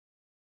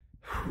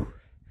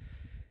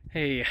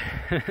Hey,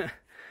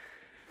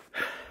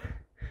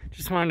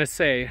 just wanted to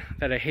say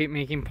that I hate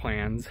making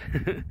plans.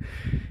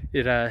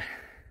 I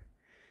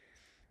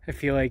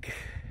feel like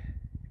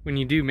when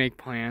you do make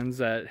plans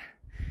that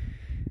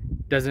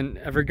doesn't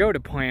ever go to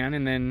plan,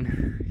 and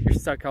then you're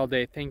stuck all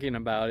day thinking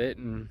about it.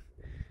 And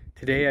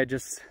today it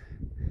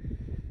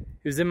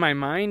was in my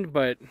mind,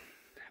 but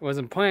I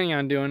wasn't planning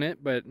on doing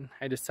it, but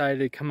I decided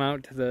to come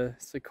out to the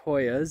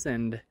Sequoias,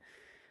 and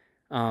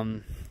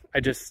I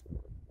just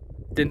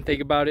didn't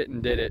think about it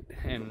and did it,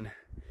 and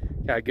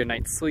got a good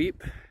night's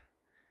sleep,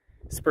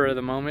 spur of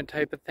the moment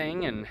type of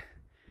thing, and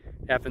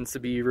it happens to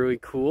be really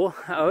cool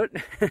out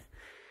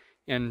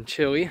and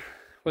chilly.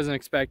 Wasn't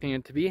expecting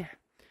it to be.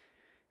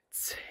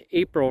 It's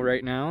April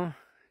right now,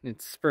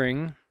 it's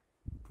spring,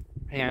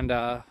 and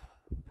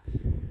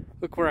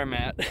look where I'm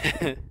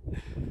at.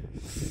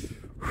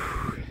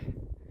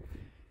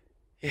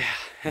 Yeah.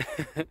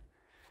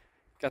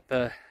 Got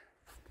the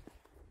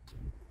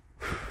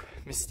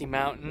misty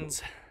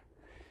mountains,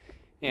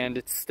 and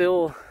there's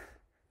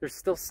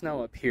still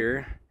snow up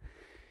here,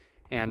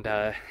 and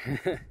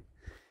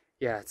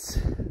yeah, it's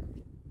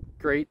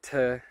great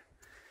to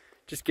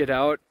just get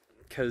out,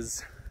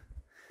 because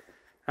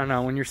I don't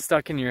know, when you're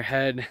stuck in your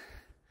head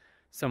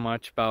so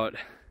much about,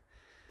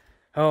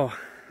 oh,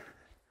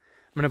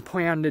 I'm gonna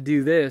plan to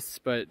do this,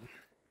 but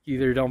you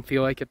either don't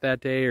feel like it that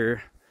day,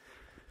 or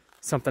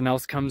something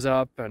else comes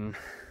up,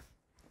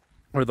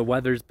 or the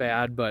weather's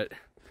bad. But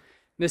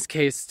in this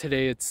case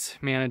today it's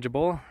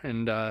manageable,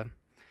 and I'm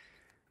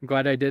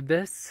glad I did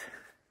this,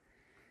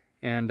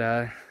 and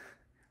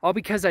all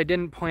because I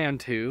didn't plan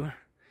to.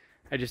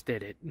 I just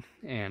did it,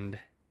 and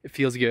it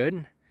feels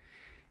good,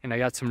 and I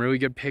got some really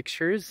good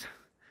pictures,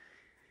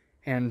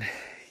 and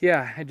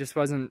yeah, I just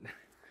wasn't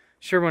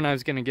sure when I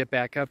was gonna get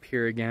back up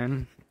here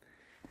again.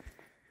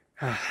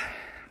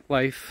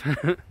 Life.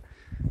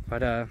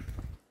 But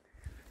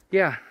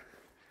yeah,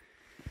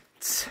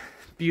 it's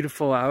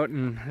beautiful out,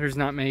 and there's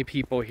not many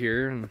people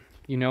here, and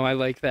you know I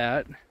like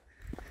that.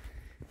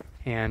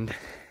 And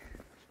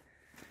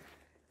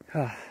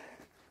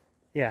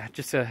yeah,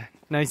 just a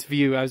nice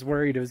view. I was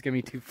worried it was gonna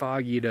be too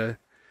foggy to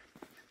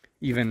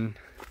even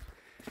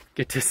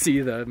get to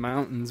see the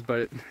mountains,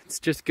 but it's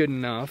just good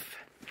enough.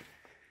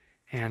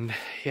 And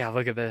yeah,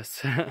 look at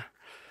this.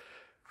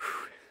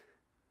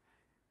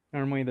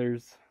 Normally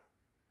there's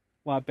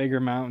a lot bigger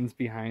mountains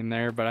behind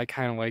there, but I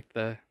kind of like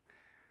the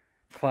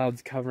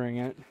clouds covering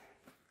it. And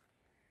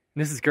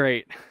this is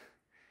great.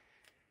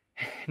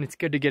 And it's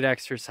good to get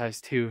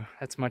exercise too.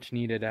 That's much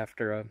needed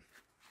after a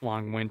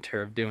long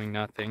winter of doing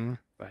nothing.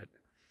 But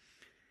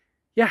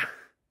yeah,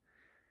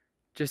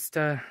 just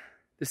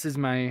this is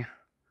my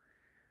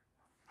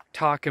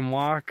talk and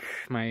walk,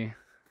 my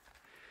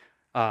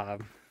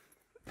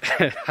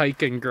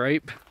hike and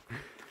gripe.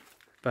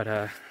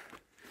 But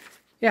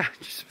yeah,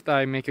 just thought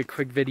I'd make a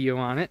quick video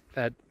on it.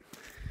 That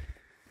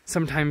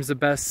sometimes the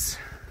best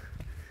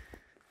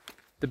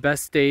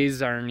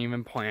days aren't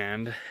even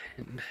planned,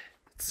 and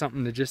it's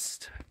something to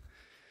just,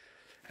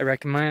 I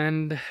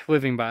recommend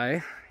living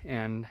by.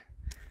 And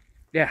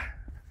yeah,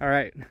 all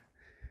right,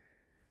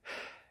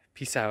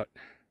 peace out.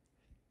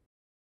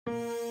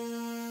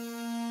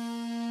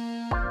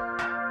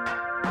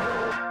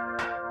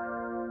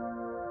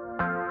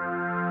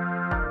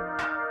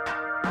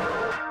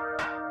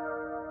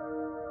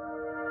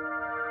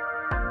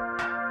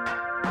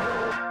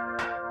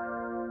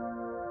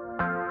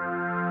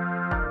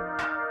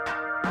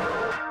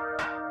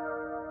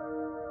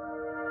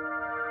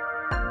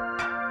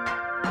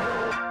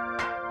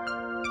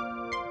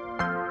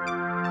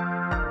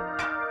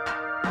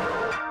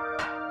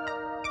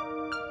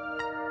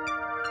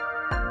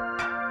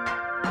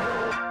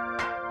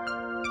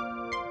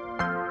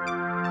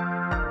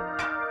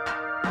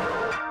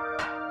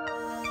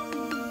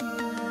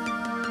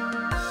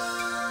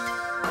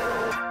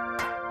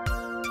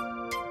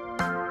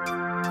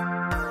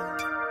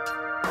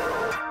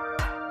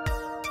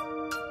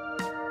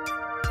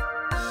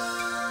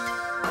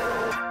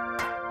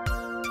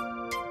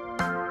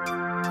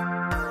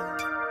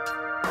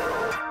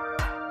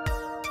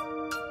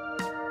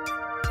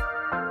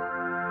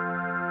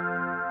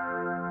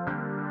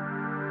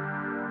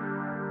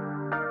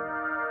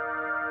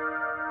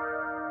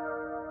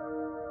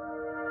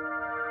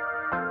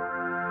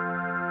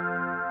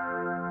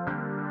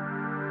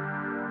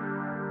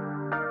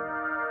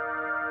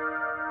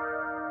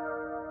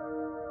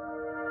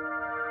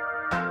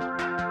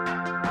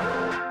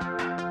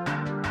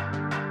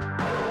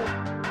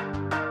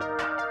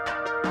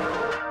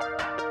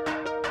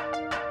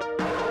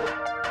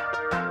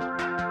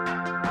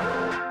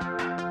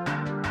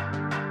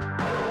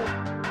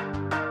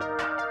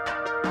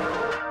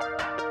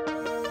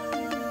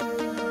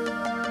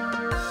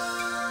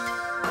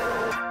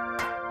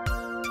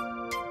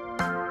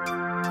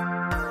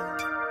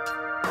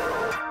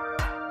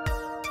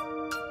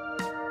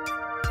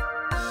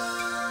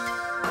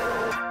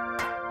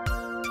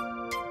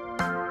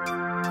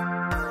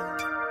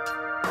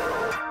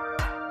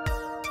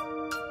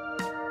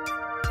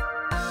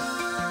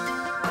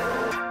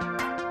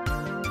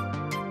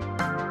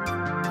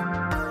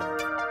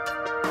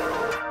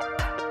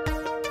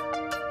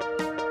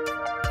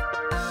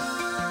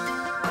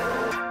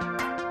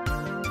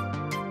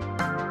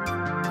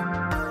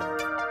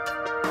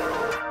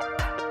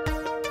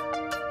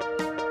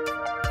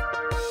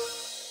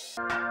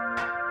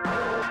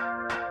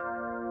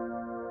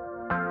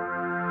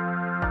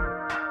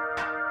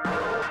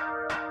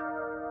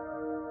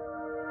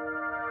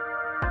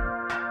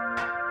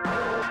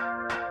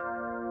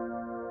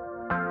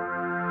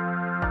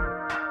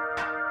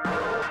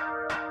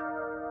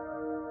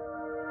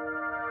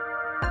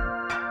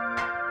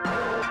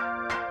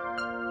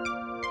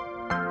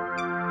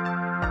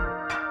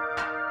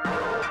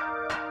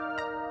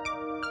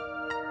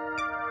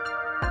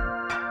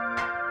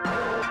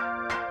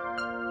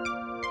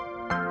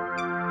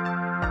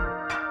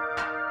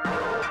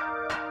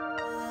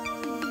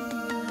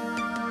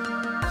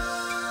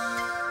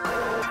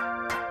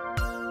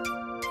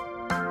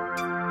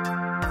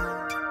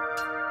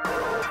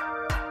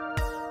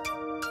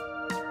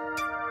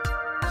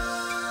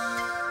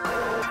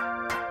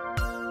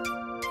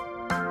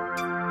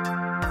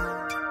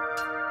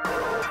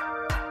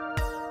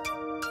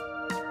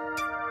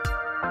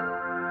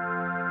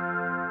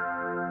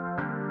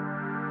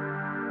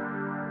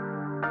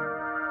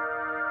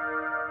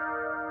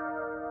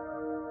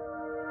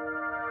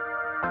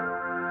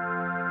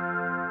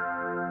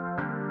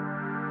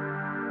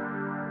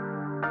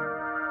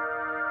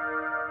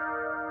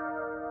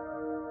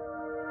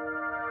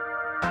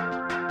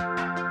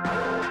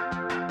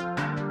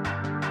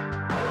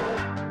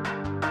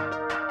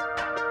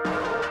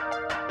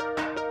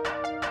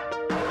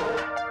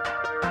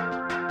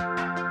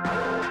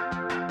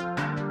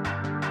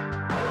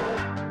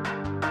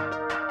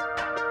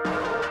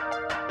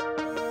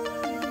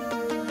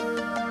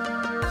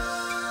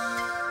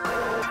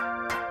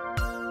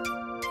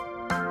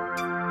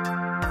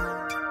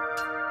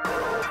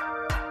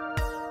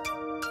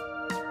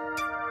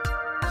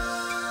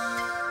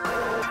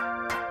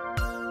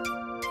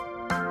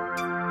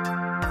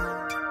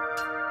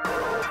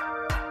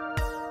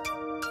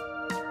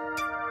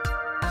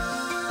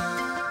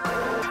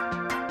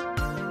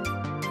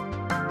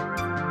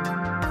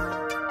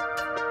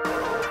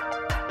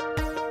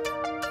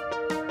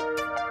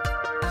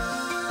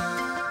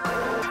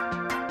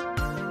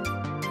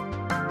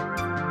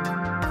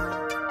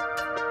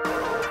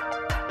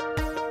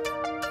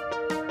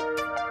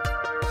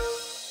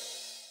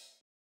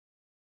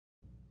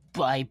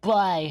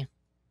 Bye-bye.